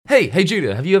Hey,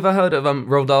 Julia, have you ever heard of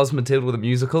Roald Dahl's Matilda the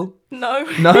Musical? No.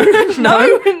 No?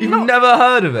 You've never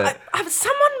heard of it?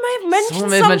 Someone may have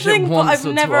mentioned something, but I've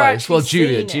never actually Well,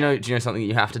 Julia, seen do you know something that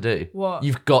you have to do? What?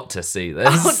 You've got to see this.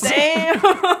 Oh, damn.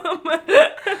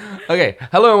 Okay,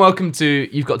 hello and welcome to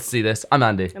You've Got to See This. I'm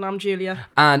Andy. And I'm Julia.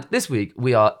 And this week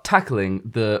we are tackling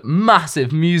the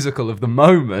massive musical of the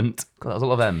moment. God, that was a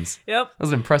lot of M's. Yep. That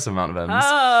was an impressive amount of M's.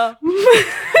 Ah.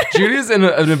 Julia's in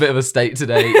a bit of a state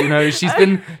today. You know, she's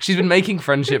been making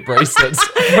friendship bracelets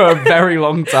for a very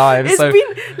long time. It's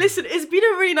been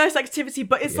a really nice activity,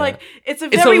 but it's like it's a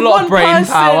very a lot of brain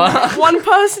power. one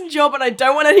person job, and I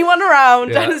don't want anyone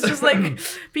around. Yeah. And it's just like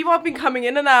people have been coming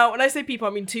in and out. When I say people,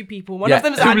 I mean two people. One of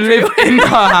them is who Andrew. live in her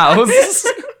house.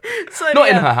 So, Not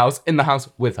in her house, in the house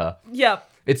with her. Yeah.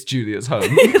 It's Julia's home.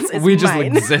 It's we just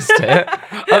mine. exist here.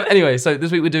 Anyway, so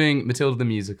this week we're doing Matilda the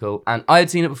Musical, and I had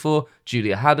seen it before.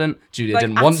 Julia hadn't. Julia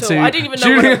didn't want to. I didn't even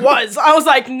know what it was. I was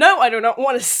like, no, I do not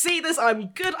want to see this. I'm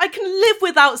good. I can live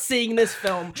without seeing this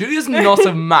film. Julia's not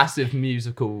a massive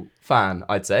musical fan,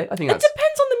 I'd say. I think It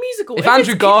depends on the musical. If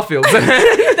Andrew Garfield's in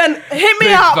it, then hit me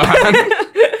big up.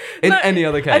 fan. In any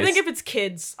other case. I think if it's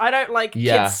kids, I don't like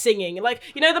kids singing. Like,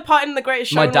 you know the part in The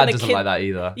Greatest Showman? My dad doesn't like that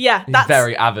either. Yeah, He's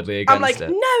very avidly against I'm like,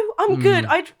 it. no, I'm good.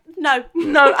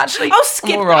 No, actually, I'll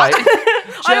skip all right.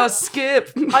 that. Just skip.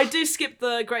 I do skip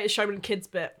The Greatest Showman kids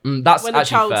bit. That's when the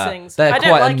actually child fair. sings. They're I don't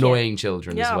quite like annoying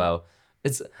children as Yeah. well.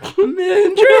 It's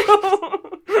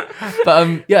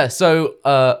But so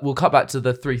we'll cut back to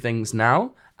the three things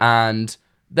now, and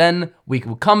then we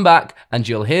will come back and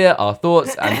you'll hear our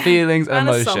thoughts and feelings and And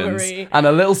a emotions. summary. And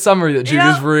a little summary that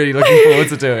Julia's Yep. really looking forward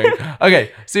to doing.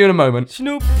 Okay, see you in a moment.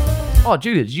 Snoop. Oh,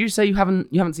 Julia, did you say you haven't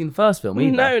seen the first film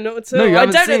either? No, not at all. No, you I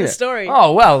haven't don't know seen the it. story.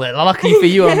 Oh, well, lucky for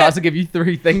you, I'm about to give you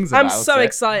three things about I'm so it.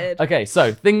 excited. Okay,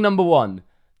 so thing number one.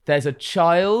 There's a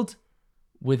child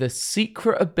with a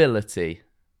secret ability.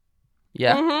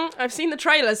 Yeah? I've seen the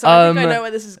trailer, so I think I Um, know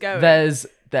where this is going. There's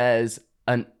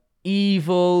an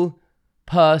evil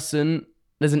person.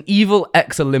 There's an evil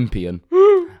ex-Olympian.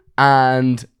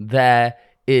 And there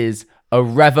is a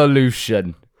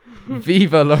revolution.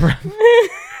 Viva la revolution.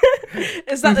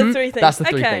 Is that the three things? That's the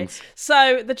three things.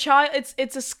 So the child,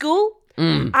 it's a school,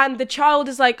 and the child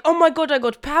is like, oh my god, I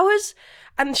got powers.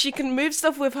 And she can move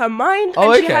stuff with her mind.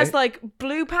 Oh, and she okay. has like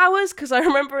blue powers, because I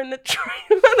remember in the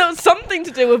trailer there was something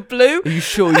to do with blue. Are you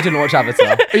sure you didn't watch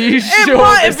Avatar? Are you It sure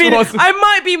might have this been. wasn't... I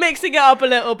might be mixing it up a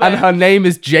little bit. And her name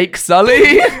is Jake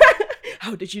Sully?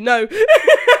 How did you know?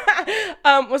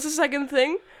 What's the second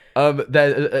thing?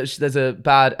 There's a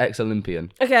bad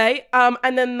ex-Olympian. Okay,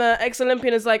 and then the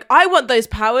ex-Olympian is like, I want those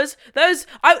powers.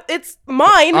 It's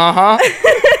mine.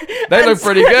 They look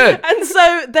pretty good. And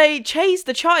so they chase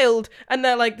the child, and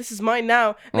they're like, this is mine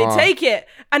now. And they take it.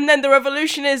 And then the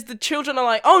revolution is the children are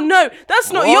like, oh no,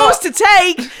 that's not yours to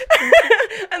take.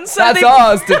 And so That's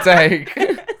ours to take.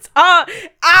 It's our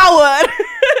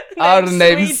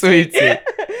name's Sweetie.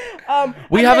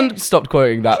 We haven't stopped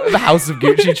quoting the House of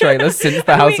Gucci trailer since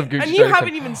the House of Gucci and you trailer.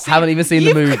 haven't even seen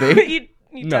the movie.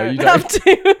 You No, don't you don't. have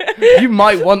to. You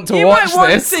might want to You watch might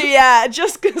want this. to, yeah,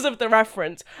 just because of the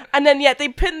reference. And then, they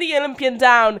pin the Olympian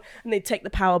down and they take the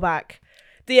power back.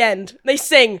 The end. They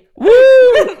sing. Woo!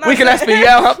 We can SBL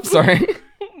up. Sorry.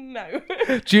 No.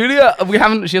 Julia, she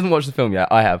hasn't watched the film yet.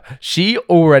 I have. She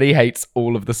already hates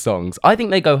all of the songs. I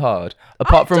think they go hard.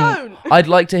 Apart from, don't. I'd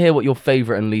like to hear what your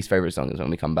favourite and least favourite song is when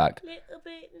we come back. Little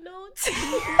bit naughty.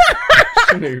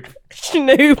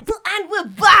 Snoop. And we're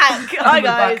back. Hi,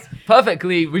 guys.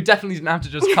 Perfectly. We definitely didn't have to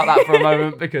just cut that for a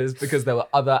moment because there were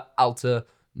other outer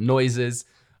noises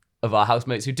of our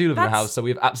housemates who do live in the house, so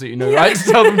we have absolutely no right to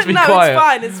tell them to be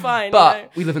quiet. It's fine. But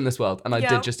we live in this world, and I Yeah.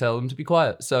 did just tell them to be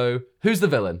quiet. So who's the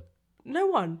villain? No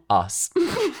one. Us.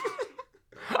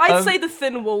 I'd say the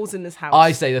thin walls in this house.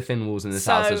 I say the thin walls in this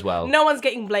So, house as well. No one's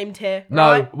getting blamed here. No,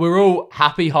 right? we're all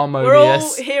happy, harmonious. We're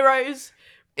all heroes.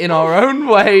 in our own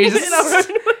ways. In our own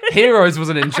ways. Heroes was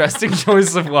an interesting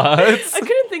choice of words. I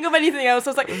couldn't think of anything else. I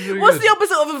was like, really what's good. the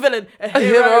opposite of a villain? A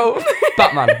hero.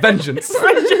 Batman. Vengeance.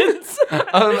 Vengeance.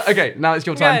 Okay, now it's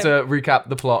your time Okay. to recap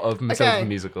the plot of Matilda Okay. the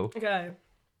Musical. Okay.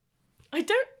 I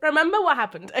don't remember what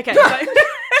happened. Okay. So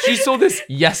She saw this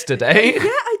yesterday. yeah,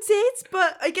 I did,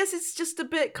 but I guess it's just a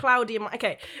bit cloudy.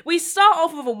 Okay, we start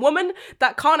off with a woman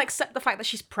that can't accept the fact that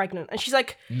she's pregnant, and she's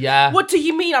like, Yeah. "What do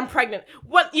you mean I'm pregnant?"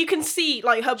 What you can see,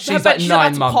 like her, She's her like she's 9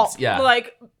 about to months, pop, yeah.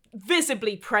 like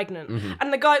visibly pregnant,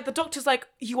 and the doctor's like,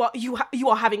 "You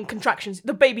are having contractions.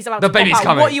 The baby's allowed The to pop baby's out.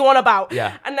 coming." What are you on about?"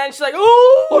 Yeah. and then she's like,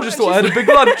 "Oh, I just thought I had a big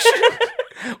lunch.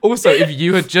 Also, if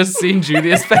you had just seen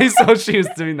Julia's face while she was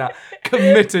doing that,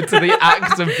 committed to the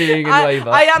act of being in labour.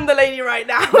 I am the lady right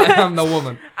now. I am the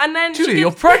woman. And then Julia,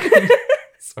 you're pregnant.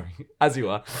 Sorry, as you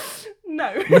are.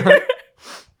 No.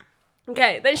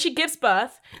 Okay, then she gives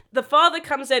birth. The father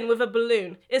comes in with a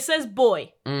balloon. It says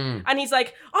boy. And he's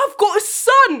like, I've got a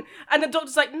son. And the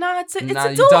doctor's like, nah, it's a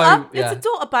daughter. It's a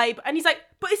daughter, babe. And he's like,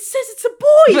 but it says it's a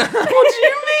boy. What do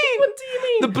you mean? What do you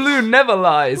mean? The balloon never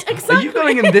lies. Exactly. Are you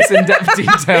going in this in-depth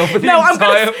detail for the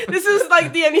entire... This is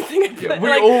like the only thing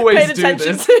I've always paid do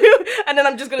attention this. to. And then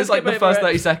I'm just going to It's like the first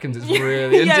 30 seconds is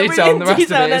really in detail, really and the rest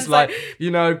detail, of it is like,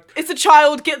 it's a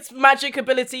child, gets magic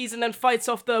abilities, and then fights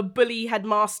off the bully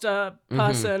headmaster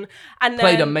person. And then,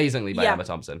 played amazingly by Emma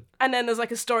Thompson. And then there's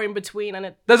like a story in between,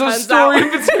 and there's a story in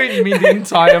between. You mean the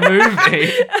entire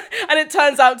movie? And it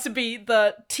turns out to be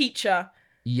the teacher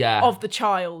of the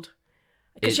child,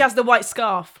 because she has the white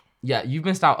scarf. Yeah, you've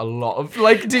missed out a lot of,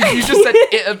 like, dude, you just said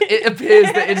it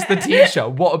appears that it's the teacher.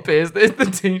 What appears that it's the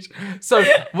teacher? So,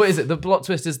 what is it? The plot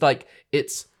twist is, like,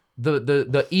 it's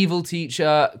the evil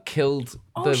teacher killed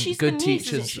the good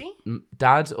teacher's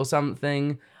dad or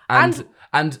something.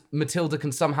 And Matilda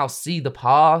can somehow see the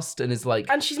past and is like...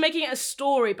 And she's making it a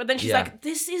story, but then she's like,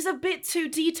 this is a bit too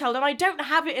detailed and I don't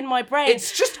have it in my brain.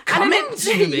 It's just coming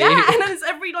to me. Yeah, and then it's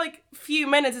every, like, few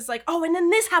minutes, it's like, oh, and then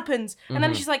this happens. And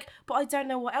then she's like, but I don't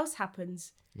know what else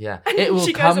happens. Yeah, and it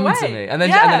will come to me. And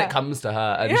then it comes to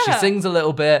her and she sings a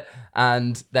little bit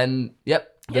and then,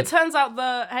 It turns out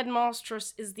the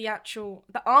headmistress is the actual...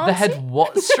 The auntie? The head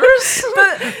whatstress?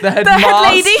 the head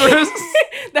lady.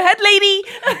 The head lady.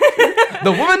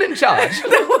 The woman in charge.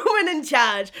 The woman in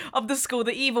charge of the school,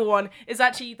 the evil one, is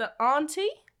actually the auntie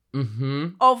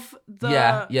of the...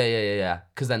 Yeah.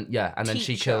 Because then, and then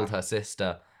she killed her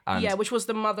sister. And which was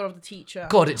the mother of the teacher.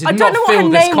 God, it did not feel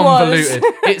this convoluted.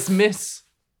 It's Miss...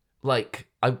 Like,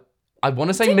 I want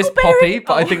to say Miss Poppy,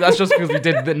 but I think that's just because we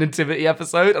did the nativity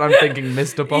episode, and I'm thinking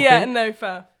Mr. Poppy. Yeah, no,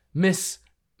 fair. Miss,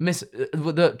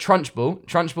 the Trunchbull.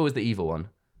 Trunchbull is the evil one.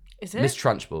 Is it? Miss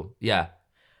Trunchbull. Yeah,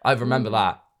 I remember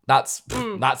that. That's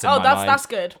in my mind. That's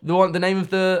good. The name of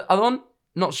the other one,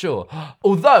 not sure.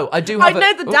 Although I do have. I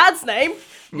know the dad's name.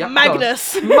 Yep,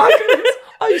 Magnus. Magnus.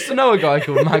 I used to know a guy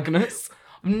called Magnus.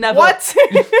 Never. What?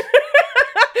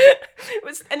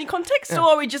 Was any context, or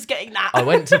are we just getting that? I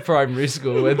went to primary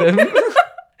school with him.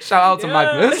 Shout out to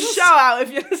Magnus. Shout out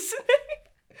if you're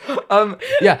listening.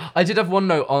 I did have one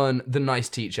note on the nice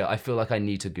teacher. I feel like I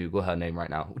need to Google her name right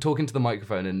now. Talking to the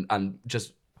microphone and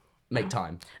just make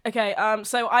time. Okay,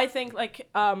 so I think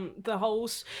the whole...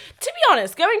 To be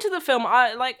honest, going to the film,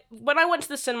 when I went to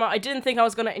the cinema, I didn't think I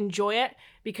was going to enjoy it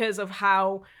because of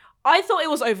how... I thought it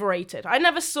was overrated. I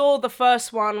never saw the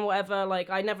first one, whatever.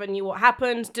 Like, I never knew what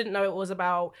happened. Didn't know it was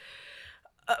about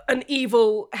an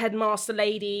evil headmaster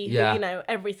lady. Yeah. Who,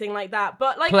 everything like that.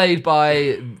 But, like... Played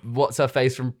by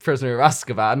what's-her-face from Prisoner of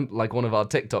Azkaban, like one of our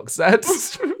TikTok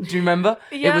sets. Do you remember?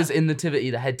 Yeah. It was in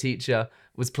Nativity, the head teacher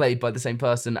was played by the same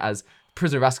person as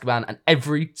Prisoner of Azkaban, and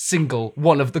every single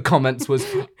one of the comments was,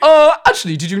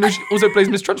 actually, did you know she also plays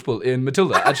Miss Trunchbull in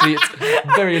Matilda? Actually, it's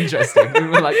very interesting. We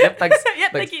were like, yep, thanks.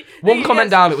 Yep, thank you. One comment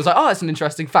down, it was like, oh, that's an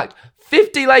interesting fact.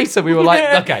 50 later, we were like,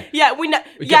 okay. Yeah, we know.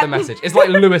 We get the message. It's like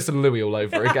Lewis and Louis all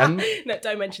over again. No,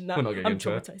 don't mention that. We're not getting I'm into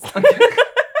traumatized.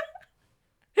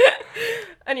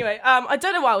 Anyway, I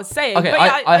don't know what I was saying. Okay,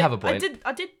 but I have a point.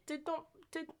 I did not.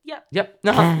 Yep.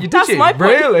 No, you did. That's my point.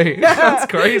 Really? That's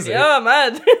crazy. Yeah,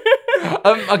 man.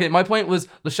 Okay, my point was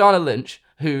Lashana Lynch,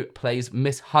 who plays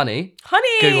Miss Honey.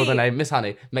 Google the name. Miss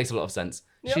Honey makes a lot of sense.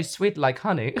 Yep. She's sweet like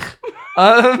honey.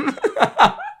 Yeah.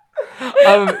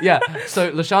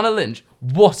 So Lashana Lynch,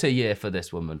 what a year for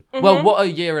this woman. Well, what a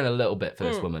year and a little bit for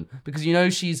this woman, because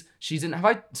she's in. Have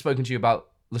I spoken to you about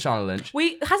Lashana Lynch?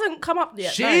 Hasn't come up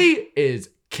yet. She is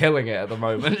killing it at the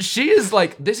moment. She is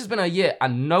like, this has been a year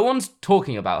and no one's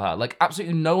talking about her. Like,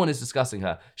 absolutely no one is discussing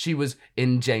her. She was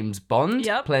in James Bond,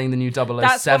 playing the new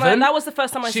 007. That was the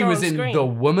first time I saw her on screen. She was in The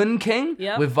Woman King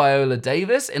with Viola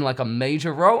Davis in like a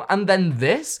major role. And then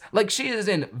this, like, she is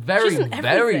in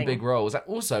very big roles. And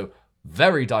also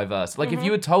very diverse. Like, if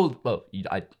you had told, well,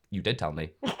 you did tell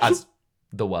me, as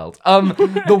the world.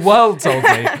 The world told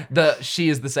me that she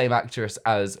is the same actress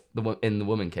as in The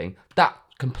Woman King. That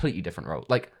completely different role,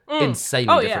 like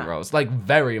insanely different roles, like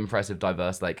very impressive,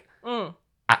 diverse, like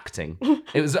acting.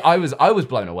 It was I was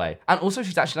blown away, and also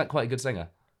she's actually like quite a good singer.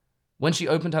 When she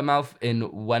opened her mouth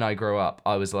in When I Grow Up,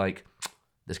 I was like,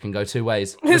 this can go two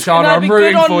ways. Lashana, I'm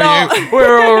rooting for you.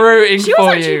 We're all rooting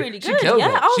for you. Really good. She killed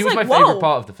it. She was like, my favorite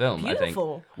part of the film. Beautiful.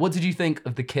 I think. What did you think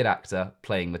of the kid actor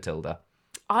playing Matilda?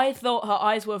 I thought her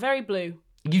eyes were very blue.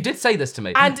 You did say this to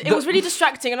me. And it was really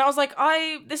distracting. And I was like,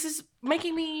 this is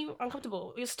making me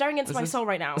uncomfortable. You're staring into my soul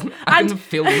right now. I can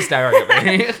feel you staring at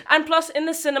me. And plus, in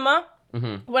the cinema,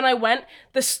 when I went,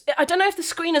 I don't know if the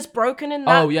screen is broken in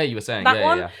that. Oh, yeah, you were saying. That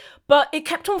one. Yeah. But it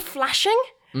kept on flashing.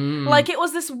 Like it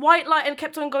was this white light and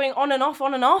kept on going on and off,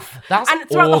 on and off. And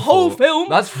throughout the whole film.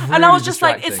 That's really And I was just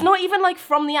like, distracting. it's not even like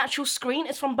from the actual screen,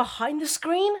 it's from behind the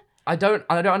screen. I don't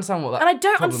understand what that. And I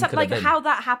don't problem understand could have like been. how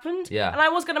that happened. Yeah. And I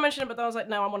was gonna mention it, but then I was like,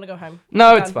 no, I want to go home.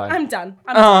 No, it's fine. I'm done.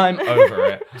 I'm over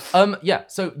it. Yeah.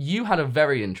 So you had a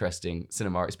very interesting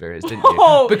cinema experience, didn't you?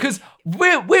 Oh. Because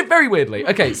we're very weirdly.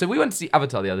 Okay, so we went to see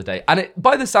Avatar the other day, and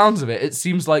by the sounds of it, it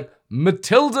seems like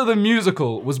Matilda the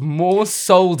Musical was more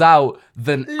sold out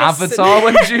than Avatar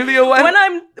when Julia went.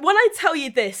 When I tell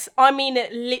you this, I mean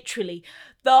it literally.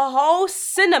 The whole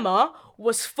cinema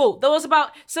was full. There was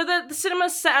the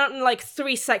cinema's set out in like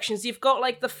 3 sections. You've got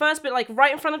like the first bit like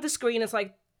right in front of the screen. It's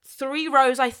like 3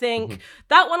 rows, I think.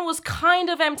 That one was kind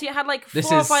of empty. It had like 4 or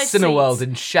 5 seats. This is Cineworld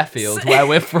in Sheffield, where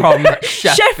we're from.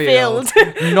 Sheffield.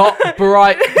 Not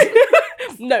Bright.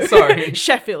 No, sorry,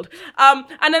 Sheffield.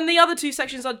 And then the other 2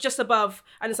 sections are just above,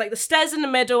 and it's like the stairs in the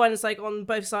middle, and it's like on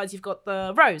both sides you've got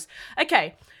the rows.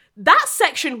 Okay, that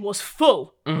section was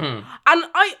full, and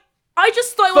I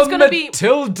just thought it was going to be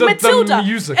Matilda the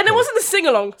Musical. And it wasn't the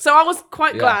sing-along, so I was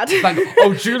quite glad.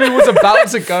 Julie was about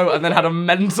to go and then had a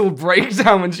mental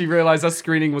breakdown when she realised her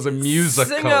screening was a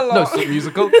musical. Sing-along. No, it's not a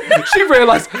musical. She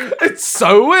realised, it's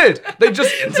so weird. They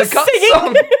just intercut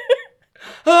song.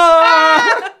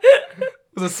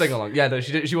 It was a sing-along. Yeah, no,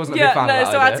 she wasn't a big fan of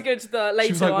that so I had to idea. go to the later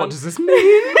She was like, one. what does this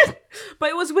mean? But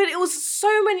it was weird. It was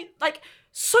so many, like,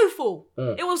 so full.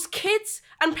 It was kids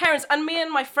and parents, and me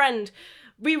and my friend,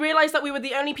 we realised that we were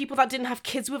the only people that didn't have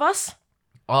kids with us.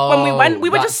 When we went, we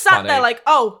were just sat there like,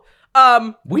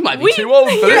 we might be too old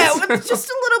for this. Yeah, we're just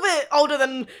a little bit older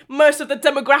than most of the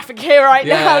demographic here right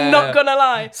now, not gonna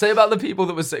lie. Say about the people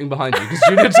that were sitting behind you, because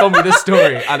Julia told me this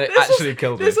story and it actually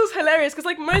killed me. This was hilarious, because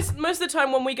like most of the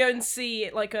time when we go and see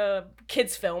like a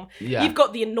kids film, you've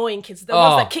got the annoying kids, the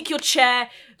ones that kick your chair,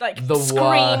 like the scream,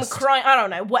 worst. cry, I don't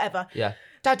know, whatever. Yeah.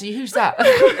 Daddy, who's that?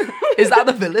 Is that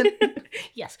the villain?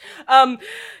 Yes.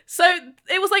 So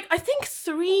it was like, I think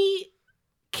 3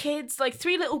 kids, like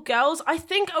 3 little girls, I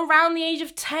think around the age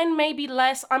of 10, maybe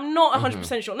less. I'm not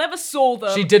 100% sure. Never saw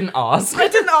them. She didn't ask. I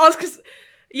didn't ask because,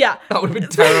 yeah. That would have been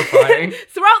terrifying.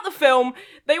 Throughout the film,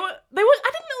 they were adding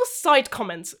little side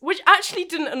comments, which actually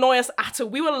didn't annoy us at all.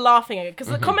 We were laughing at it because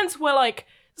the comments were like,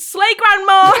 slay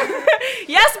grandma,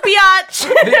 yes biatch.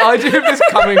 The idea of this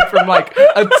coming from like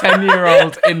a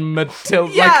 10-year-old in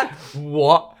Matilda, like,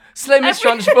 what? Slay Miss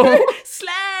Trunchbull. Slay.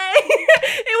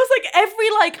 It was like every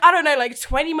like, I don't know, like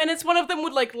 20 minutes, one of them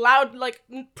would like loud, like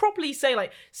properly say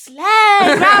like, slay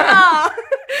grandma.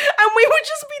 And we would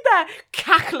just be there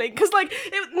cackling because like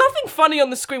nothing funny on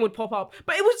the screen would pop up,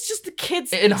 but it was just the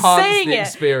kids saying the it.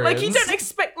 experience. Like you don't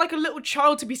expect like a little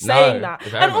child to be saying that.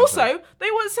 And also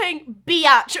they were saying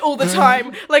biatch all the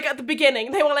time. Like at the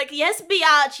beginning, they were like, yes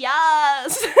biatch,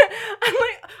 yes. And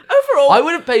like overall, I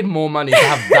would have paid more money to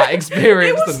have that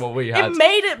experience than what we had. It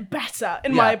made it better,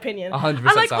 in my opinion. 100%.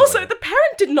 And like also, the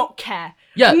parent did not care.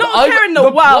 Yeah, not care in the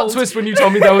world. Plot twist when you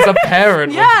told me there was a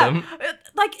parent with them.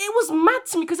 Like it was mad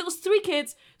to me because it was 3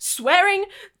 kids swearing,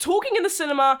 talking in the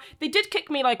cinema. They did kick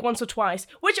me like once or twice,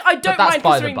 which I don't mind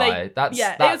considering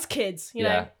it was kids, you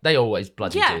know. They always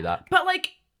bloody do that. But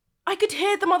like, I could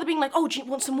hear the mother being like, "Oh, do you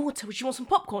want some water? Would you want some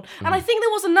popcorn?" And I think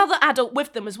there was another adult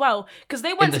with them as well because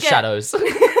they went in the shadows.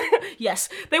 Yes,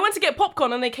 they went to get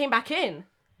popcorn and they came back in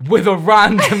with a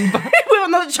random with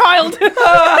another child.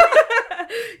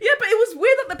 Yeah, but it was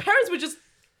weird that the parents were just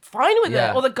fine with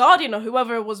it, or the guardian or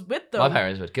whoever was with them. My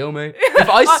parents would kill me if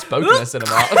I spoke in a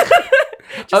cinema.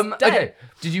 Okay,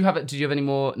 did you have any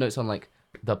more notes on like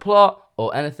the plot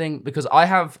or anything? Because I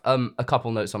have a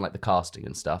couple notes on like the casting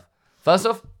and stuff. First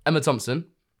off, Emma Thompson,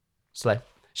 slay.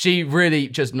 She really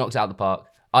just knocked it out of the park.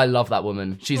 I love that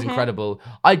woman. She's incredible.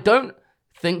 I don't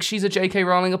think she's a J.K.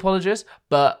 Rowling apologist,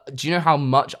 but do you know how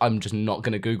much I'm just not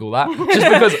going to Google that? Just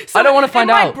because I don't want to find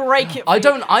out. Break it for I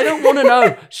don't want to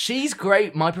know. She's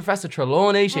great. My Professor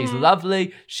Trelawney, she's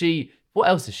lovely. What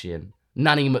else is she in?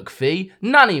 Nanny McPhee.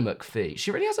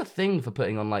 She really has a thing for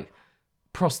putting on like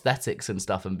prosthetics and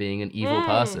stuff and being an evil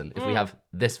person. If we have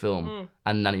this film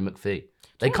and Nanny McPhee.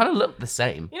 They kind of look the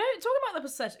same. You know, talking about the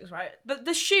prosthetics, right?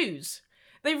 The shoes,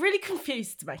 they really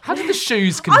confused me. How did the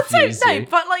shoes confuse you? I don't know,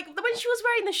 but like when she was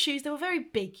wearing the shoes, they were very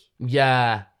big.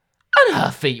 Yeah. And her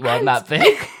feet weren't that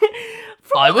big.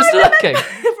 I was looking. From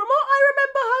what I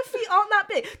remember, her feet aren't that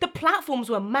big. The platforms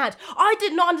were mad. I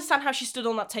did not understand how she stood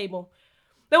on that table.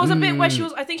 There was a bit where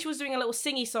I think she was doing a little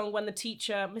singy song when the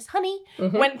teacher, Miss Honey,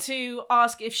 went to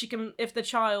ask if the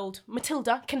child,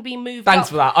 Matilda, can be moved Thanks up.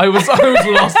 for that. I was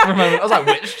lost for a moment. I was like,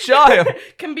 which child?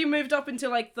 Can be moved up into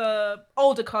like the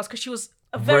older class because she was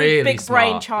a very really big smart,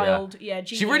 brain child. Yeah,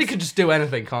 genius. She really could just do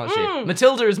anything, can't she?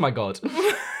 Matilda is my god.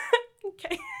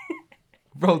 Okay.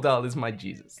 Roald Dahl is my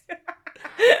Jesus.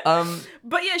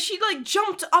 But yeah, she like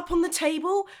jumped up on the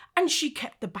table and she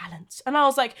kept the balance. And I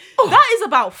was like, that is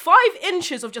about 5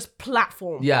 inches of just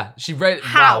platform. Yeah, she read.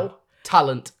 How? Wow.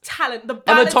 Talent. The balance.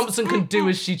 Emma Thompson can do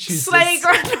as she chooses. Slay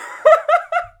grandma.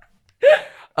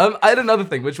 I had another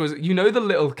thing, which was, you know, the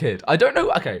little kid. I don't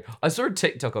know. Okay, I saw a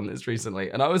TikTok on this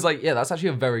recently, and I was like, yeah, that's actually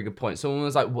a very good point. Someone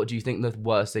was like, what do you think the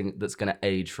worst thing that's going to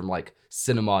age from, like,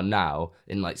 cinema now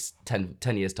in, like, 10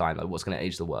 years' time? Like, what's going to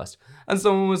age the worst? And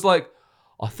someone was like,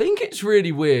 I think it's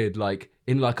really weird, like,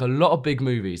 in, like, a lot of big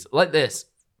movies, like this,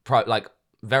 like,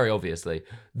 very obviously,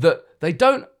 that they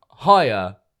don't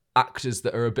hire actors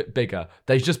that are a bit bigger.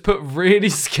 They just put really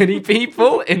skinny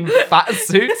people in fat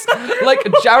suits. Like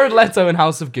Jared Leto in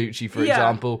House of Gucci, for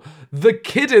example. The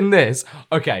kid in this,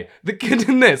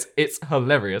 it's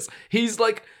hilarious. He's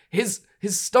like, his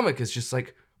stomach is just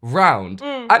like round.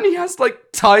 And he has like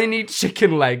tiny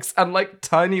chicken legs and like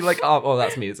tiny like arm. Oh,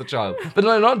 that's me, it's a child. But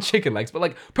no, not chicken legs, but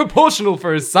like proportional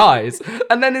for his size.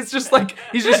 And then it's just like,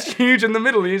 he's just huge in the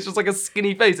middle. He's just like a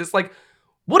skinny face. It's like,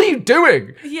 what are you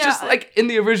doing? Yeah. Just like in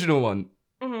the original one,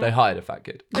 they hired a fat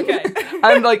kid. Okay.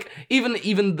 And like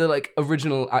even the like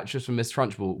original actress from Miss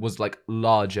Trunchbull was like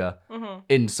larger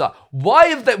in size. Why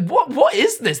have they? What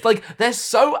is this? Like they're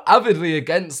so avidly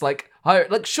against like hire.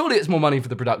 Like surely it's more money for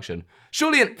the production.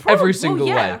 Surely in every single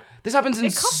way. This happens in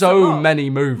so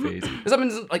many movies. This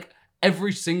happens in like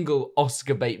every single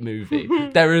Oscar bait movie.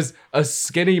 There is a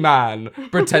skinny man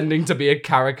pretending to be a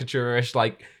caricaturish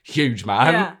like huge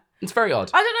man. Yeah. It's very odd.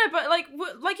 I don't know,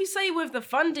 but like you say with the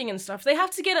funding and stuff, they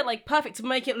have to get it like perfect to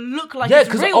make it look like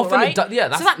it's real, often right?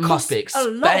 That must be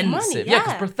expensive. A lot of money,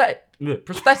 yeah, because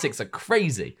prosthetics are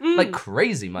crazy, like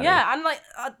crazy money. Yeah, and like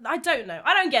I don't know,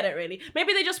 I don't get it really.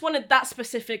 Maybe they just wanted that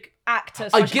specific actor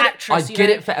slash actress. I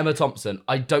get it for Emma Thompson.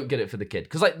 I don't get it for the kid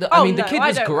because like the kid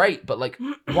was great, but like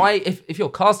why if you're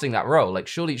casting that role, like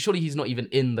surely he's not even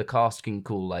in the casting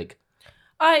call like.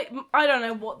 I don't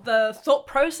know what the thought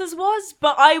process was,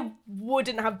 but I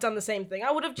wouldn't have done the same thing. I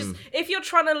would have just, if you're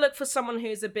trying to look for someone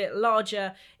who's a bit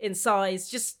larger in size,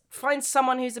 just find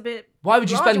someone who's a bit Why would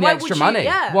you larger. spend the extra money?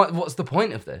 Yeah. What's the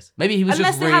point of this? Maybe he was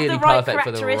Unless just really they have the right perfect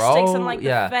for the characteristics role. and like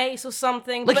the face or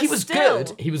something. Like but he was still.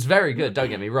 good. He was very good, don't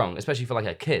get me wrong, especially for like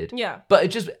a kid. Yeah. But it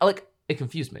just, like, it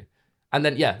confused me. And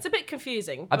then, yeah. It's a bit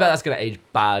confusing. I bet that's going to age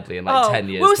badly in like 10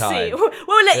 years' time. We'll see.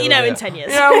 We'll let you know in 10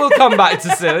 years. Yeah, we'll come back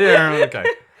to see. Yeah, okay. Do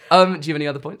you have any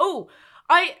other points? Oh,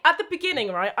 at the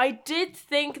beginning, right, I did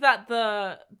think that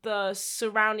the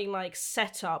surrounding like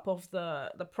setup of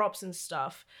the props and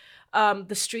stuff, the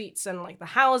streets and like the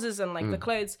houses and like the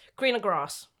clothes, greener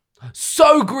grass.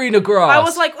 So greener grass. I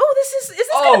was like, oh, is this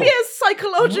gonna be a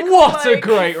psychological? What like, a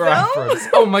great film? reference!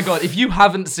 Oh my god, if you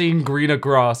haven't seen greener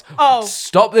grass, oh,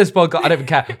 stop this podcast. I don't even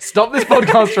care. Stop this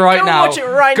podcast right now. Watch it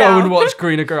right Go now. and watch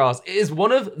greener grass. It is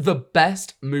one of the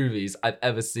best movies I've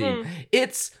ever seen.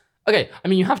 It's okay. I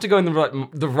mean, you have to go in the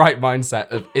right mindset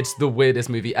of it's the weirdest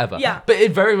movie ever. Yeah, but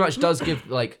it very much does give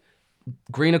like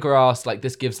greener grass. Like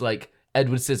this gives like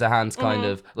Edward Scissorhands kind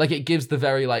of like it gives the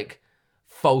very like.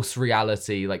 False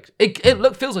reality, like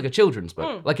it feels like a children's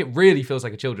book. Like it really feels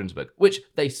like a children's book, which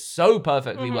they so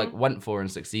perfectly like went for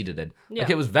and succeeded in.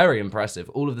 Like it was very impressive.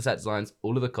 All of the set designs,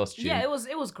 all of the costumes. Yeah, it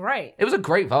was great. It was a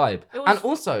great vibe. And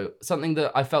also something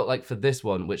that I felt like for this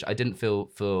one, which I didn't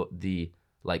feel for the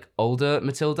like older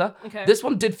Matilda. Okay. This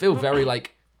one did feel very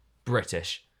like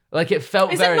British. Like it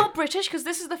felt very. Is it not British? Because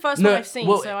this is the first one I've seen,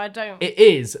 so I don't. It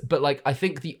is, but like I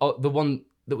think the one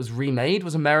that was remade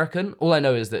was American. All I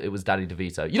know is that it was Danny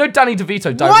DeVito. You know Danny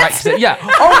DeVito directs it. Yeah.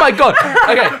 Oh my god.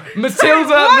 Okay.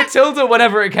 Matilda,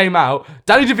 whenever it came out,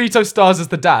 Danny DeVito stars as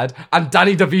the dad, and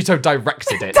Danny DeVito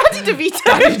directed it. Danny DeVito.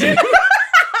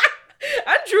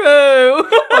 Andrew.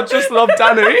 I just love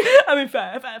Danny. I mean,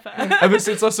 fair. Ever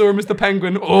since I saw him as the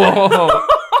penguin. Oh.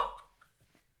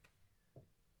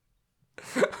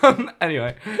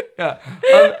 Anyway, yeah.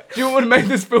 Do you want to make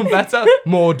this film better?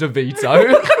 More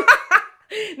DeVito.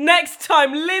 Next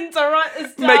time, Linda, write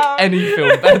this down. Make any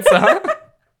film better.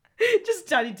 Just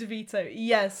Danny DeVito,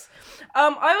 yes.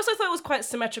 I also thought it was quite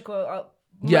symmetrical.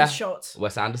 Shots.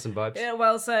 Wes Anderson vibes. Yeah,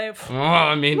 well, so. Oh,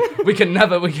 I mean, we can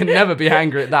never be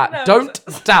angry at that. No, don't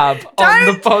stab on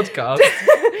the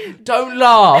podcast. Don't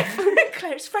laugh.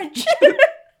 Claire's French.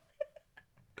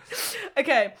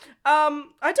 Okay. I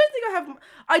don't think I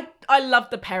have. I love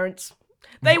the parents.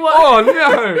 They were. Oh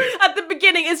no! At the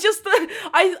beginning, it's just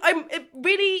it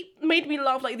really made me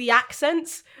laugh. Like the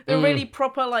accents, the really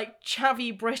proper like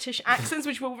chavvy British accents,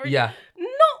 which were not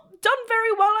done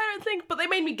very well, I don't think, but they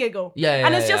made me giggle. Yeah,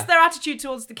 and it's just their attitude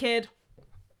towards the kid,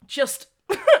 just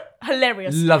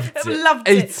hilarious. Loved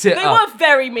it. They were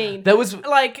very mean. There was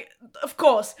like. Of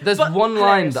course. There's one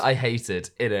line that I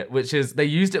hated in it, which is they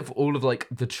used it for all of like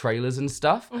the trailers and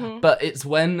stuff, but it's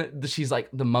when she's like,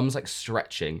 the mum's like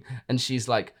stretching and she's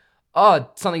like, oh,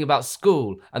 something about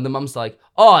school. And the mum's like,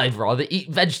 oh, I'd rather eat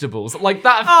vegetables. Like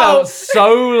that felt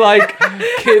so like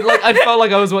kid, like I felt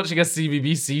like I was watching a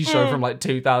CBBC show from like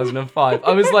 2005.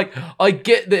 I was like, I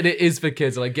get that it is for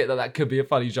kids and I get that that could be a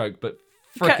funny joke, but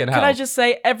freaking hell. Can I just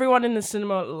say, everyone in the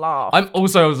cinema laughed. I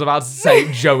was about to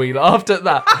say Joey laughed at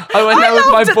that. I went there with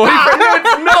my boyfriend.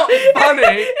 No, it's not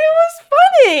funny. It was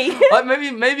funny. Like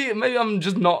maybe I'm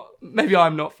just not. Maybe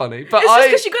I'm not funny. But it's just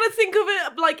because you got to think of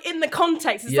it like in the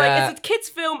context. It's like it's a kids'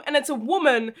 film and it's a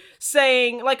woman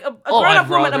saying like a grown-up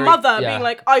woman, a mother being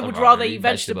like, I would rather eat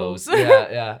vegetables.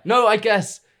 Yeah. No, I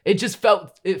guess. It just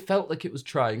felt like it was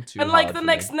trying to. And like the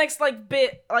next like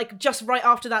bit, like just right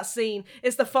after that scene,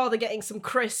 is the father getting some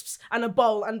crisps and a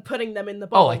bowl and putting them in the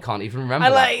bowl. Oh, I can't even remember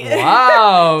that.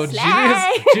 Wow,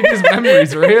 Julia's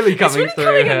memory's really coming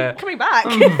through here. Coming back.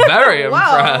 I'm very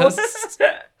impressed.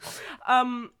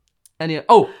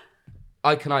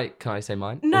 Can I say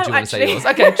mine? No, or do you want to say actually. yours?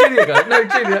 Okay, Julia, go. No,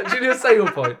 Julia, say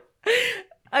your point.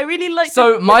 I really like.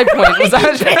 So my point was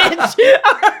actually.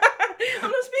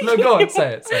 I'm not speaking. No, go on, anymore.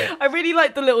 say it. I really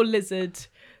like the little lizard.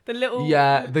 The little.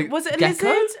 Yeah. Was it a gecko?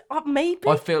 lizard? Maybe.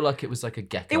 I feel like it was like a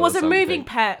gecko. It was a moving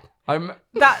pet.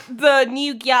 That the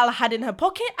new gal had in her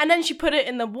pocket, and then she put it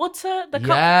in the water. The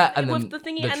cup and with then the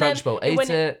thingy, the and trench bowl ate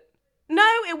it. No,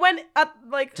 it went at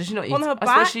like. Did she not eat on her it?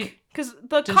 back? Because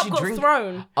the cup got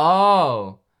thrown.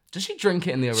 Oh. Does she drink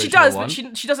it in the original She does, one? but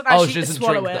she doesn't actually she doesn't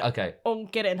swallow drink it. Okay. Or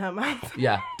get it in her mouth.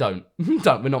 Yeah, don't.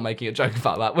 We're not making a joke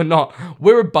about that.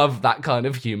 We're above that kind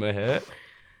of humour here.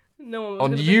 No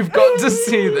one was you've got to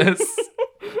see this.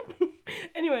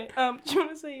 Anyway, do you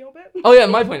want to say your bit? Oh yeah,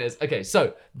 my point is, okay,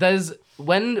 so there's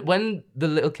when the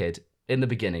little kid in the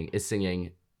beginning is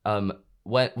singing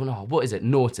what is it?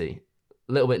 Naughty.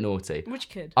 A little bit naughty. Which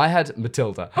kid? I had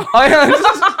Matilda.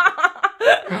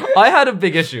 I had a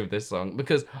big issue with this song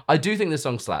because I do think this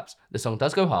song slaps. This song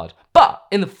does go hard. But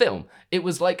in the film, it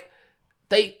was like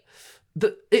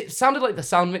it sounded like the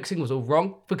sound mixing was all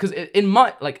wrong because this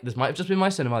might have just been my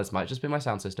cinema, this might have just been my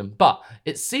sound system, but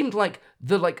it seemed like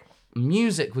the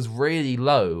music was really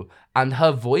low and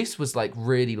her voice was like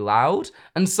really loud,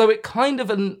 and so it kind of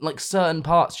in like certain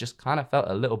parts just kind of felt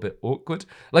a little bit awkward.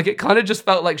 Like it kind of just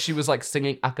felt like she was like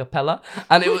singing a cappella,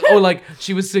 and it was or like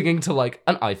she was singing to like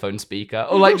an iPhone speaker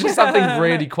or like just something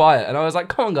really quiet, and I was like,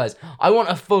 come on guys, I want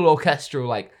a full orchestral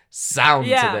like sound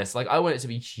to this, like I want it to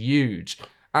be huge.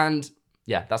 And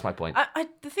yeah, that's my point.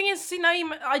 The thing is, see, now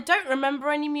I don't remember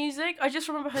any music. I just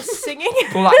remember her singing.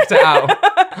 Blacked it out.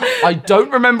 I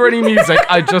don't remember any music.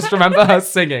 I just remember her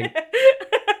singing.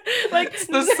 Like it's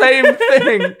the same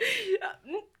thing.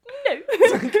 No.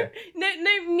 Okay.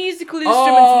 No musical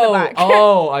instruments in the back.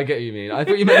 Oh, I get what you mean. I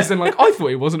thought you meant as in like, I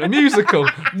thought it wasn't a musical.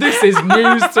 This is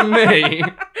news to me.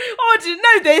 Oh, I didn't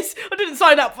know this. I didn't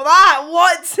sign up for that.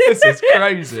 What? This is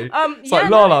crazy. It's like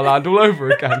La La Land all over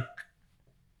again.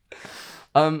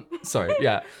 Sorry,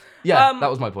 yeah, that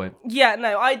was my point. Yeah,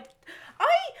 no, I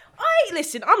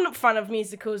listen, I'm not a fan of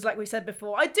musicals, like we said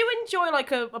before. I do enjoy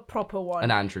like a proper one.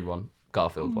 An Andrew one,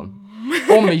 Garfield one.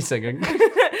 Or me singing.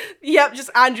 Yep, just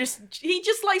Andrew, he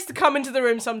just likes to come into the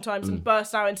room sometimes and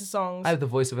burst out into songs. I have the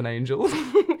voice of an angel.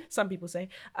 Some people say.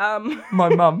 My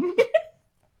mum.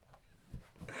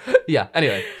 Yeah,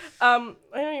 anyway. I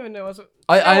don't even know what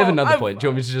I have another point. Do you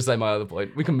want me to just say my other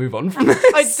point? We can move on from this.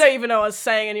 I don't even know what I was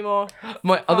saying anymore.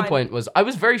 My other point was I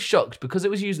was very shocked because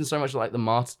it was used in so much like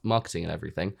the marketing and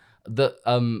everything. The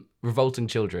Revolting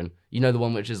Children, you know, the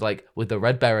one which is like with the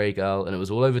red beret girl and it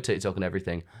was all over TikTok and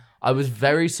everything. I was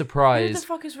very surprised. Who the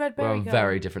fuck is red beret girl? We're on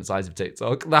very different sides of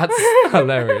TikTok. That's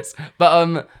hilarious.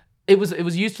 But it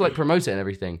was used to like promote it and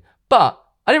everything. But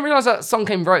I didn't realize that song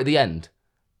came right at the end.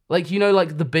 Like, you know,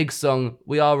 like the big song,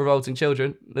 We Are Revolting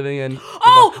Children, living in...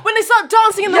 Oh, when they start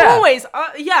dancing in the hallways.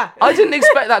 Yeah. I didn't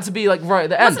expect that to be like right at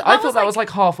the end. I thought that was like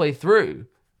halfway through.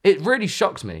 It really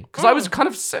shocked me because I was kind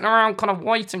of sitting around kind of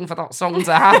waiting for that song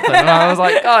to happen. And I was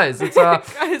like, guys,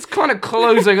 it's kind of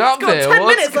closing up here. Got 10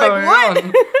 What's minutes, going like, what?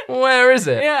 on? Where is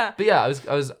it? Yeah. But yeah,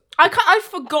 I was I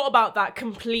forgot about that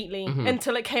completely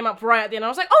until it came up right at the end. I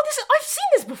was like, oh, I've seen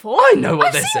this before. I know what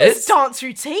I've this seen is. This dance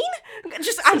routine.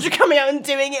 Just Andrew coming out and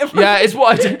doing it. Yeah, it's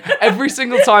what I do every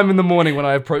single time in the morning when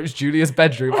I approach Julia's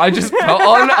bedroom. I just put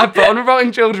on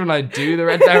Revolting Children. I do the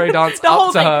Red Berry dance the whole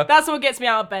up to thing. her. That's what gets me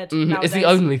out of bed. It's the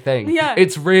only thing. Yeah.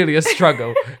 It's really a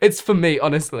struggle. It's for me,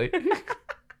 honestly.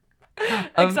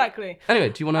 Exactly. Anyway,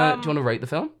 do you want to rate the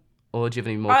film, or do you have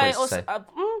any more points to say?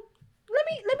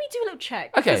 Let me do a little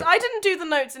check. Okay. Because I didn't do the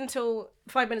notes until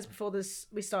 5 minutes before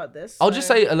we started this. I'll just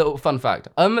say a little fun fact.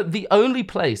 The only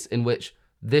place in which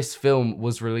this film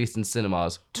was released in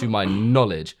cinemas, to my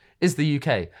knowledge, is the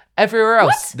UK. Everywhere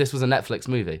else, this was a Netflix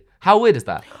movie. How weird is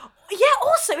that? Yeah,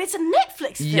 also, it's a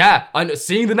Netflix film. Yeah, I know.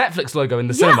 Seeing the Netflix logo in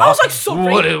the cinema. I was like,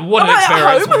 sorry. What an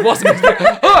experience. What an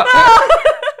experience.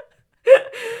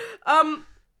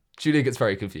 Julia gets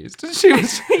very confused. She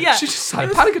just had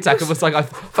a panic attack and was like, I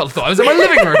thought I was in my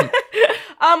living room.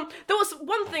 There was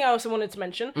one thing I also wanted to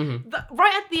mention.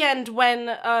 Right at the end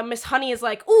when Miss Honey is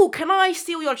like, "Oh, can I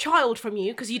steal your child from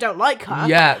you because you don't like her?"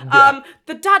 Yeah.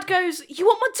 The dad goes, "You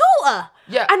want my daughter?"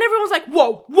 Yeah. And everyone's like,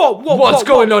 "Whoa, whoa, whoa, what's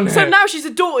going on here?" So now she's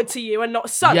a daughter to you and not a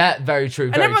son. Yeah, very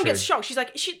true. And everyone gets shocked. She's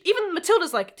like, even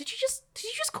Matilda's like, "Did you just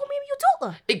call me your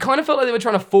daughter?" It kind of felt like they were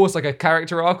trying to force like a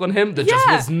character arc on him that just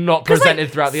was not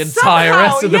presented throughout the entire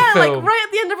rest of the film. Like right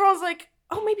at the end, everyone's like,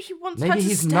 oh, maybe he wants her to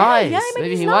he's stay. nice. Yeah,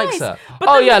 maybe he nice. likes her. But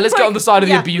oh then yeah, let's like, get on the side of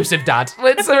the abusive dad.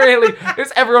 Let's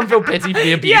everyone feel pity for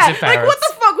the abusive parents. Like what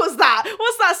the fuck was that?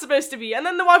 What's that supposed to be? And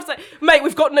then the wife's like, mate,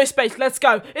 we've got no space. Let's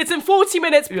go. It's in 40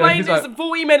 minutes. Plane is in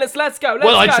 40 minutes. Let's go. Let's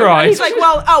go. I tried. And he's like,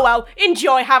 well,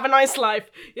 enjoy. Have a nice life.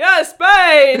 Yeah,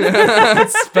 Spain.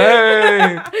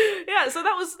 Spain. Yeah, so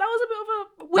that was a bit of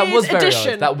a weird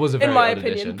addition. That was a very in my odd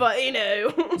opinion, addition. but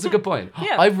It's a good point.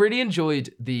 Yeah. I've really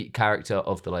enjoyed the character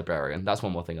of the librarian. That's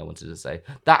one more thing I wanted to say.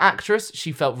 That actress,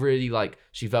 she felt very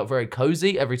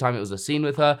cozy every time it was a scene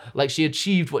with her. Like she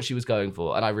achieved what she was going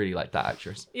for, and I really liked that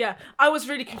actress. Yeah, I was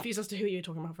really confused as to who you were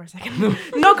talking about for a second.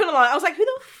 Not gonna lie, I was like, who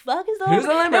the fuck is that? Who's the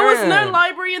librarian? There was no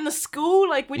library in the school,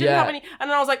 like we didn't have any. And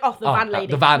then I was like, oh, the van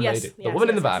lady. The van yes, lady. Yes, the woman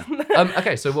in the van.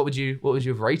 Okay, so what would you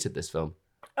have rated this film?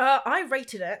 I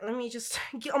rated it. Let me just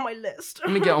get on my list.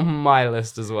 Let me get on my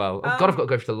list as well. Oh God, I've got to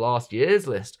go for the last year's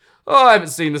list. Oh, I haven't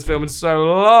seen this film in so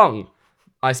long.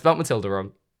 I spelt Matilda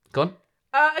wrong. Go on.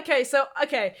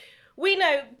 Okay. We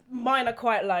know mine are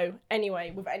quite low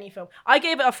anyway with any film. I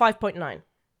gave it a 5.9.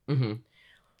 Mm-hmm.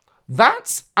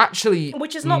 That's actually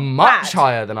which is not much bad.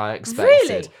 Higher than I expected.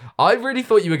 Really? I really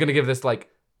thought you were going to give this like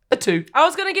a 2. I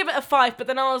was gonna give it a 5, but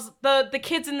then the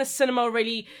kids in the cinema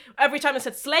really, every time it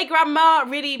said "Slay Grandma,"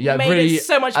 really made it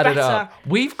so much better.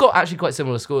 We've got actually quite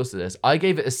similar scores to this. I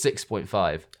gave it a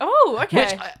 6.5. Oh,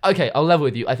 okay. Which, I'll level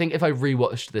with you. I think if I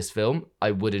rewatched this film,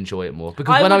 I would enjoy it more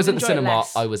because when I was at the cinema,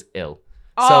 I was ill.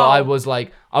 So I was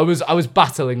like, I was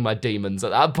battling my demons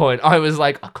at that point. I was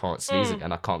like, I can't sneeze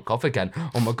again. I can't cough again.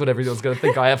 Oh my God, everyone's going to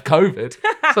think I have COVID.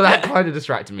 So that kind of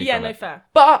distracted me from it. Fair.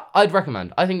 But I'd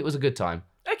recommend. I think it was a good time.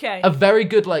 Okay. A very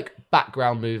good like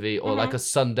background movie or like a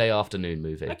Sunday afternoon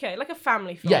movie. Okay, like a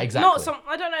family film. Yeah, exactly.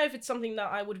 I don't know if it's something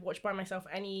that I would watch by myself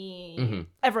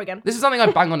ever again. This is something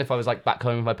I'd bang on if I was like back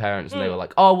home with my parents and they were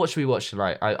like, "Oh, what should we watch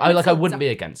tonight?" I wouldn't be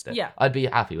against it. Yeah. I'd be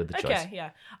happy with the choice. Okay,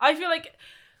 yeah. I feel like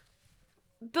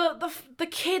the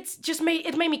kids just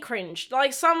made me cringe.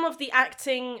 Like some of the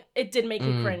acting, it did make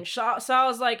me cringe. So I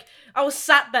was like, I was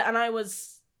sat there and I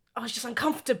was just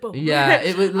uncomfortable. Yeah,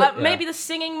 it was. Maybe the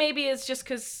singing, maybe it's just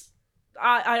because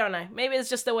I don't know. Maybe it's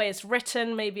just the way it's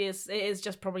written. Maybe it is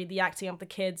just probably the acting of the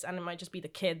kids, and it might just be the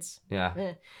kids.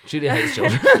 Yeah, Julia hates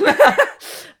children.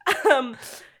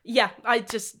 Yeah, I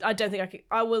don't think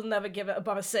I will never give it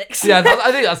above a 6. Yeah,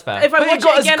 I think that's fair. If I watch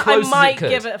it again, I might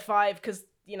give it a 5 because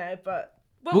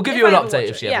but we'll give you an update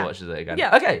if she ever watches it again.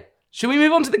 Yeah. Okay, should we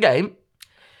move on to the game?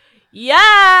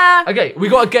 Yeah. Okay, we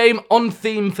got a game on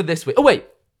theme for this week. Oh wait.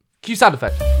 Cue sound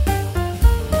effect.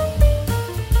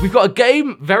 We've got a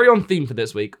game very on theme for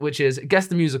this week, which is guess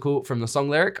the musical from the song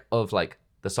lyric of like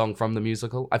the song from the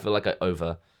musical. I feel like I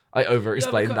over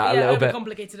explained that a little bit.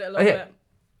 Complicated it a little bit.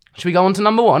 Should we go on to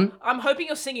number 1? I'm hoping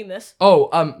you're singing this.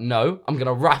 Oh, no, I'm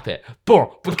gonna rap it.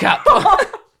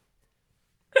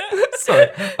 Sorry.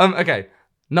 Okay.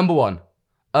 Number 1.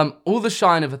 All the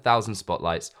shine of 1,000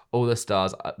 spotlights, all the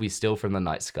stars we steal from the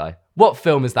night sky. What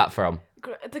film is that from?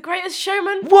 The Greatest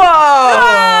Showman. Whoa!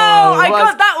 I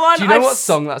got that one. Do you know what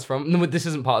song that's from? No, this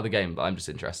isn't part of the game, but I'm just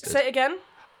interested. Say it again.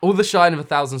 All the shine of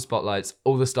 1,000 spotlights,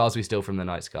 all the stars we steal from the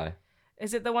night sky.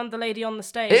 Is it the one, the lady on the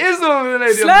stage? It is the one with the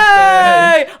lady Slay! on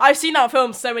the stage. I've seen that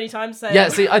film so many times. So. Yeah,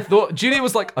 see, I thought Julia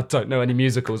was like, I don't know any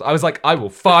musicals. I was like, I will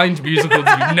find musicals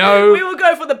you know. We will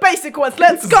go for the basic ones.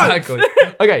 Let's go. Exactly.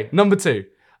 Okay, number 2.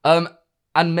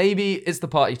 And maybe it's The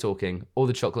Party Talking or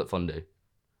The Chocolate Fondue.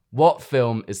 What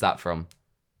film is that from?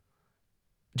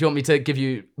 Do you want me to give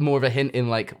you more of a hint in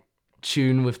like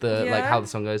tune with the like how the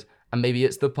song goes? And maybe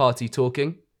it's The Party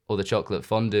Talking or The Chocolate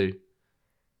Fondue.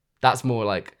 That's more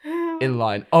like in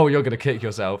line. Oh, you're gonna kick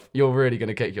yourself. You're really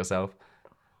gonna kick yourself.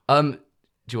 Do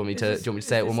you want me to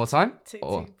say it one more time? Tick,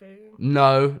 Or tick, boom.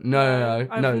 no.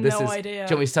 I have This no is. idea.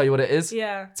 Do you want me to tell you what it is?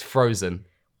 Yeah. It's Frozen.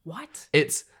 What?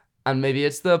 It's and maybe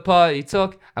it's The Party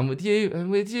Talk and with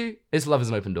you. It's Love Is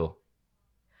an Open Door.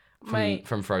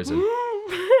 From Frozen.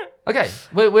 Okay,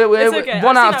 we're okay.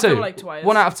 one I've out of seen that 2. film like twice.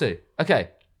 1 out of 2. Okay,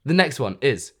 the next one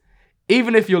is,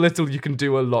 even if you're little, you can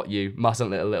do a lot. You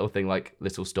mustn't let a little thing like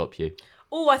little stop you.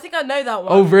 Oh, I think I know that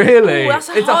one. Oh, really? Ooh, that's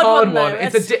It's a hard one. though.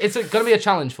 It's going to be a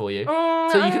challenge for you.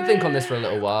 So you can think on this for a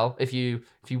little while if you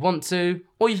want to,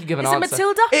 or you can give an answer. Is it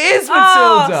Matilda? It is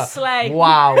Matilda. Oh, slay.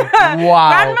 Wow.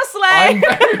 Grandma slay.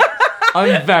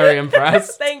 I'm very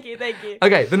impressed. Thank you.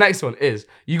 Okay, the next one is,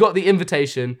 you got the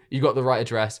invitation, you got the right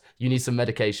address, you need some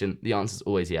medication. The answer's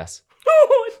always yes.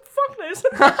 Oh, fuck this.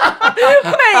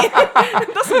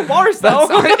 Mate, that's some bars though.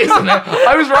 Isn't it?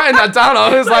 I was writing that down.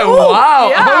 I was like, Ooh, wow,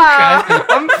 yeah. okay,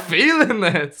 I'm feeling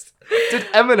this. Did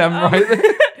Eminem write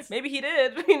this? Maybe he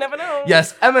did. You never know.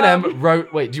 Yes, Eminem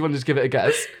wrote, wait, do you want to just give it a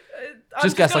guess? I'm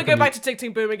just guess gonna like go back to Tick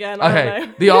Tick Boom again. I Okay, don't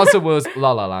know. the answer was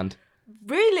La La Land.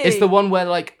 Really? It's the one where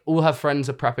like all her friends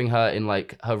are prepping her in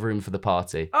like her room for the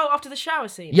party. Oh, after the shower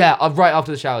scene. Yeah, right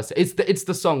after the shower scene. It's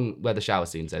the song where the shower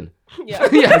scene's in. Yeah.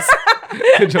 Yes.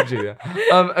 Good job, Julia.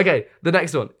 Okay, the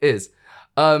next one is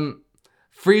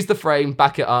freeze the frame,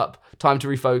 back it up, time to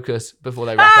refocus before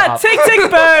they wrap it up. Tick Tick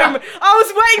Boom! I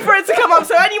was waiting for it to come up,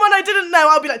 so anyone I didn't know,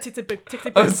 I'll be like, Tick Tick Boom, Tick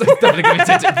Tick Boom. Oh, so definitely gonna be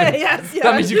Tick Tick Boom. Yes.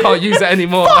 That means you can't use it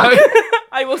anymore.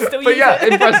 I will still But use yeah,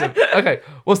 it. impressive. Okay,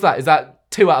 what's that? Is that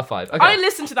 2 out of 5? Okay. I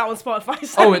listened to that on Spotify.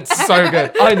 So Oh, it's so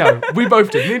good. I know. We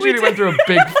both did. Me and Julie went through a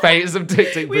big phase of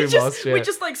Tick Tick Boom last year. We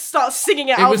just like start singing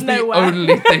it It out was of the nowhere.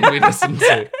 only thing we listened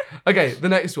to. Okay, the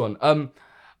next one.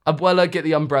 Abuela get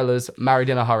the umbrellas, married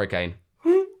in a hurricane.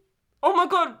 Oh my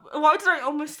god, why did I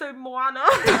almost say Moana?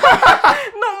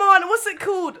 Not Moana, what's it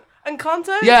called?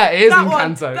 Encanto? Yeah, it is That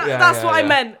one. Encanto. That's what I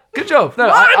meant. Good job. No,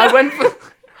 I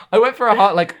went for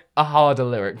a harder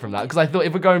lyric from that because I thought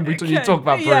if we're going brutal, you talk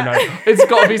about Bruno. Yeah. It's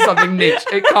got to be something niche.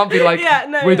 It can't be like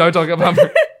we don't talk about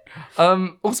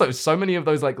Bruno. Also, so many of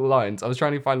those like lines, I was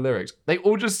trying to find lyrics. They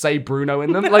all just say Bruno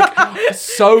in them. Like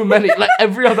so many. Like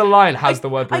every other line has the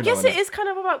word Bruno. I guess in it is kind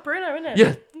of about Bruno, isn't it?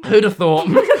 Yeah. Who'd have thought?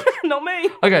 Not me.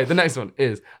 Okay, the next one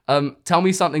is tell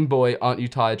me something, boy. Aren't you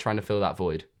tired trying to fill that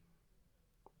void?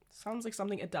 Sounds like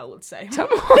something Adele would say.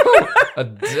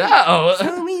 Adele.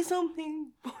 Tell me something.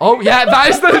 Oh yeah, that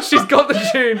is she's got the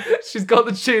tune. She's got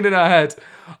the tune in her head.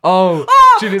 Oh,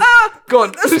 Julia's go on.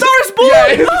 A Star Is Born. Yeah,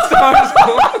 it's A Star Is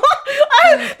Born.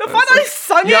 The fact that I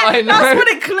sung Yeah, I it, know. that's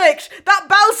when it clicked. That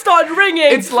bell started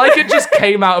ringing. It's like it just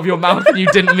came out of your mouth and you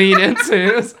didn't mean it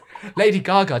to. Lady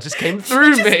Gaga just came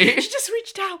through me. She just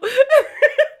reached out.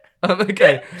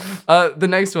 Okay. The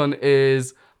next one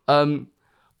is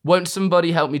won't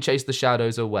somebody help me chase the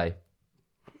shadows away?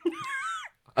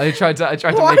 I tried to make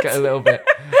it a little bit.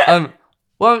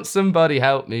 Won't somebody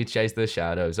help me chase the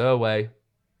shadows away?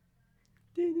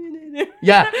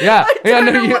 Yeah. I don't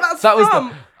know what that's that was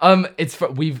from. It's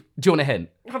from do you want a hint?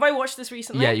 Have I watched this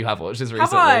recently? Yeah, you have watched this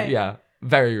recently. I? Yeah.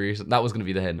 Very recent. That was gonna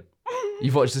be the hint.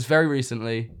 You've watched this very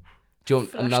recently. Do you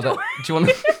want another? Do you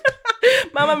want?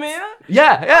 Mamma Mia?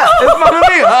 Yeah, it's Mamma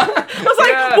Mia. I was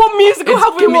like, what musical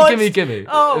have we watched? Gimme.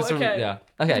 Oh, It's from- okay. yeah.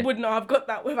 Okay. Would not have got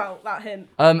that without that hint.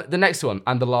 The next one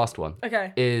and the last one.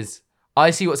 Okay. Is I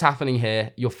see what's happening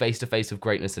here. You're face to face with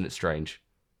greatness and it's strange.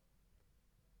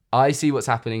 I see what's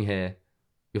happening here.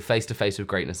 You're face to face with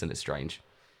greatness and it's strange.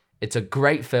 It's a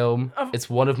great film. It's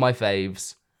one of my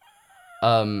faves.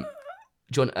 Do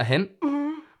you want a hint?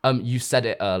 Mm-hmm. You said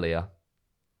it earlier.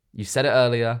 You said it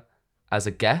earlier as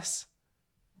a guess.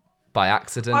 By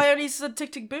accident. I only said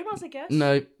Tick Tick Boom as a guess.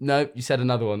 No, you said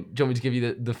another one. Do you want me to give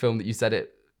you the film that you said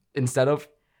it instead of?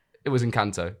 It was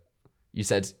Encanto. You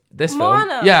said this Moana.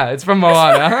 film. Yeah, it's from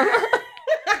Moana.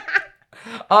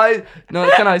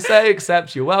 Can I say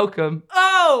except you're welcome?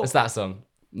 Oh! It's that song.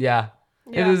 Yeah.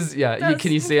 Yeah. It is, yeah.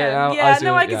 Can you see it okay. now? Yeah,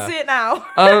 I can see it now.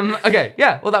 Okay,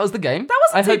 yeah. Well, that was the game. That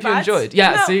wasn't I too hope bad. you enjoyed.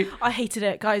 Yeah, No, see? I hated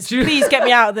it, guys. Please get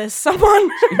me out of this. Someone.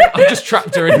 I've just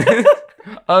trapped her in.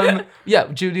 Yeah,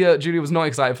 Julia was not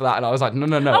excited for that, and I was like,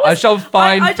 no. I shall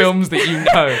find films that you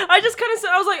know. I just kind of said,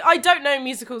 I was like, I don't know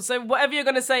musicals, so whatever you're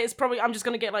gonna say is probably I'm just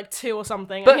gonna get like 2 or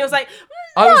something. But and he was like,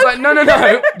 I was like, no,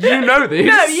 you know these.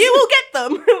 No, you will get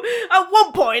them at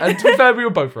one point. And to be fair, we were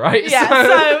both right. Yeah,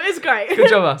 so it's great. Good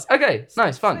job, us. Okay,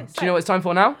 nice, fun. Do you know what it's time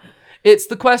for now? It's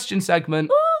the question segment,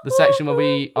 the section where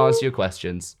we answer your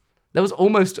questions. There was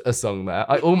almost a song there.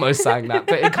 I almost sang that,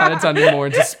 but it kind of turned more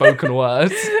into spoken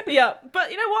words. Yeah,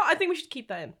 but you know what? I think we should keep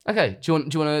that in. Okay, do you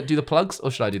want to do the plugs,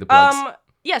 or should I do the plugs?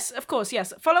 Yes, of course,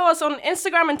 yes. Follow us on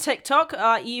Instagram and TikTok.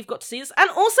 You've got to see us. And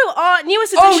also our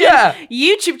newest edition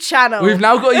YouTube channel. We've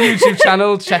now got a YouTube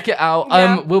channel. Check it out.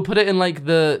 Yeah. We'll put it in like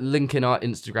the link in our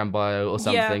Instagram bio or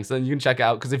something, so then you can check it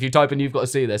out. Because if you type in "You've got to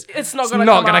see this," it's not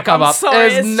gonna come up. Sorry,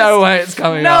 There's no way it's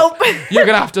coming up. Nope. You're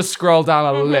gonna have to scroll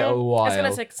down a little while. It's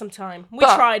gonna take some time. We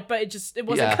tried, but it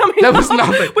wasn't coming up. There was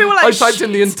nothing. We were like, I typed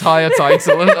in the entire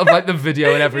title of like the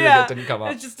video and everything. It didn't come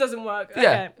up. It just doesn't work. Yeah.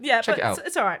 Okay. Yeah. Check it out.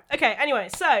 It's all right. Okay. Anyway,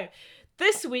 so.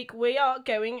 This week we are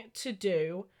going to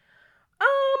do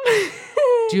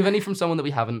Do you have any from someone that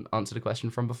we haven't answered a question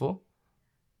from before?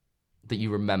 That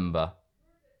you remember?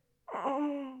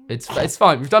 It's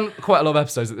fine. We've done quite a lot of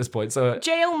episodes at this point, so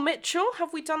JL Mitchell,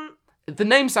 have we done? The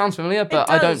name sounds familiar, but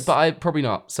I don't. But I probably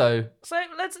not. So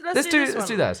let's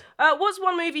do that. What's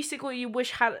one movie sequel you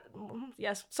wish had?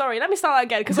 Yes, sorry. Let me start that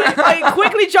again because I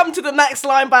quickly jumped to the next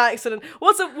line by accident.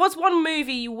 What's one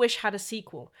movie you wish had a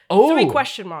sequel? Oh, 3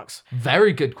 question marks.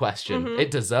 Very good question.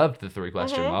 It deserved the 3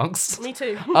 question marks. Me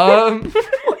too. Do you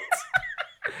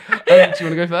want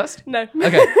to go first? No.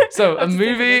 Okay, so a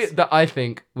movie that I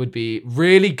think would be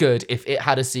really good if it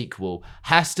had a sequel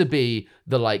has to be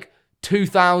the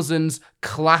 2000s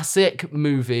classic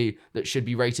movie that should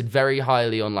be rated very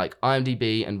highly on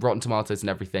IMDb and Rotten Tomatoes and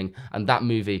everything, and that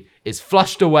movie is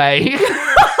Flushed Away.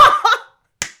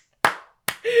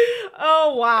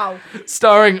 Oh wow.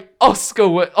 Starring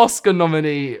Oscar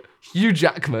nominee Hugh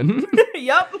Jackman.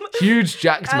 Yep. Huge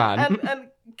jacked man. And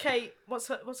Kate, what's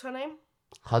her name?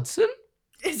 Hudson?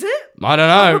 Is it? I don't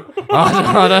know.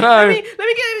 I don't know. Let me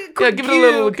get a quick give it a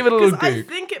little goog. I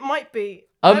think it might be.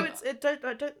 No,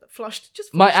 don't flushed.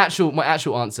 Just flushed. My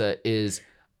actual answer is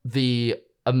the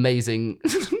amazing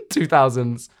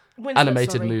 2000s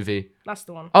animated movie. That's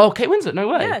the one. Oh, Kate Winslet, no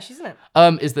way. Yeah, she's in it.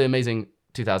 Is the amazing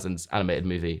 2000s animated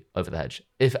movie Over the Hedge.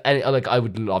 If any, I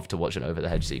would love to watch an Over the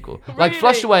Hedge sequel. Really?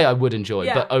 Flushed Away I would enjoy,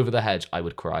 but Over the Hedge I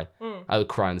would cry. I would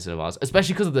cry in the cinemas,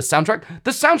 especially because of the soundtrack.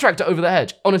 The soundtrack to Over the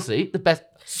Hedge, honestly, the best.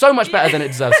 So much better than it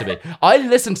deserves to be. I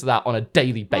listen to that on a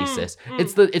daily basis.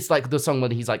 It's like the song when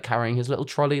he's carrying his little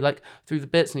trolley through the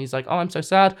bits, and he's like, "Oh, I'm so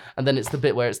sad." And then it's the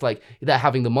bit where it's they're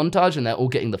having the montage and they're all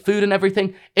getting the food and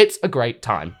everything. It's a great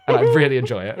time, and I really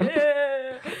enjoy it.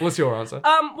 Yeah. What's your answer?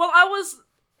 Well, I was.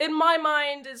 In my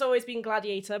mind, it's always been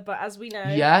Gladiator, but as we know...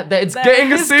 Yeah, it's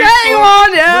getting a sequel. It's getting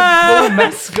one, yeah! With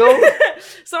full mescal.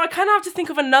 So I kind of have to think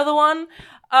of another one.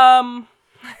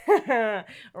 Ratatouille?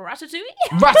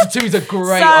 Ratatouille's a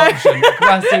great option.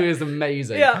 Ratatouille is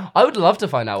amazing. Yeah. I would love to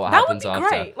find out what happens after.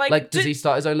 That would be great. Does he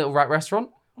start his own little rat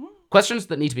restaurant? Questions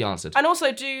that need to be answered. And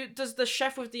also, does the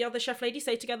chef with the other chef lady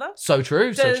stay together? So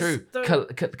true.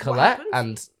 Colette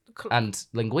and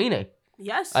Linguini.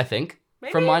 Yes. I think.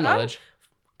 Maybe, from my knowledge.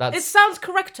 It sounds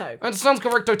correcto. It sounds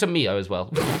correcto to Mio as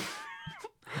well.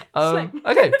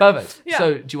 Okay, perfect. Yeah.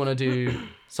 So, do you want to do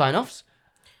sign-offs?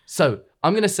 So,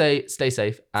 I'm going to say stay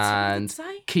safe and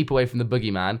keep away from the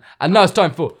boogeyman. And now it's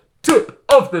time for Tip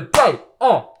of the Day.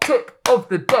 Tip of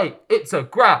the Day. It's a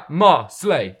grandma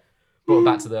sleigh. But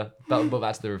back to the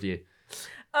review.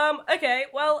 Okay,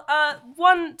 well,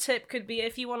 one tip could be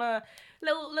if you want to...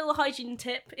 Little hygiene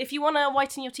tip. If you want to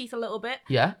whiten your teeth a little bit.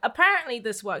 Yeah. Apparently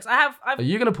this works. Are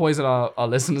you going to poison our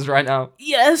listeners right now?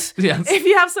 Yes. Yes. If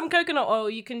you have some coconut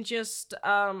oil, you can just do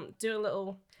a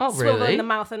little swivel in the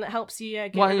mouth and it helps you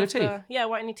get whiten your teeth.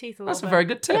 Whiten your teeth a little bit. That's a very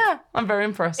good tip. Yeah. I'm very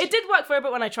impressed. It did work for a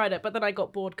bit when I tried it, but then I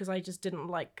got bored because I just didn't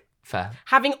like... Fair.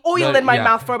 Having oil in my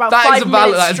mouth for about 5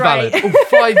 minutes straight. That is valid.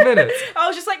 5 minutes. I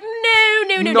was just like,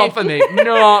 no. Not for me.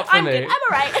 Not for I'm me. Good. I'm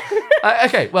alright.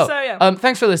 Okay, well,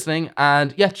 thanks for listening,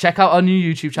 and check out our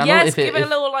new YouTube channel. Yes, give it a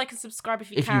little like and subscribe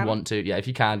if you can. If you want to, if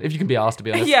you can. If you can be asked, to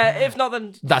be honest. Yeah, if not,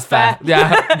 then that's fair.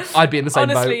 Yeah, I'd be in the same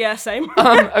boat. Honestly, yeah, same.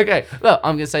 Okay, well,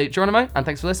 I'm going to say Geronimo, and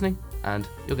thanks for listening, and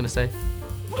you're going to say...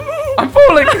 I'm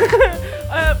falling!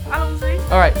 Alonso.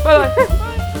 Alright, bye.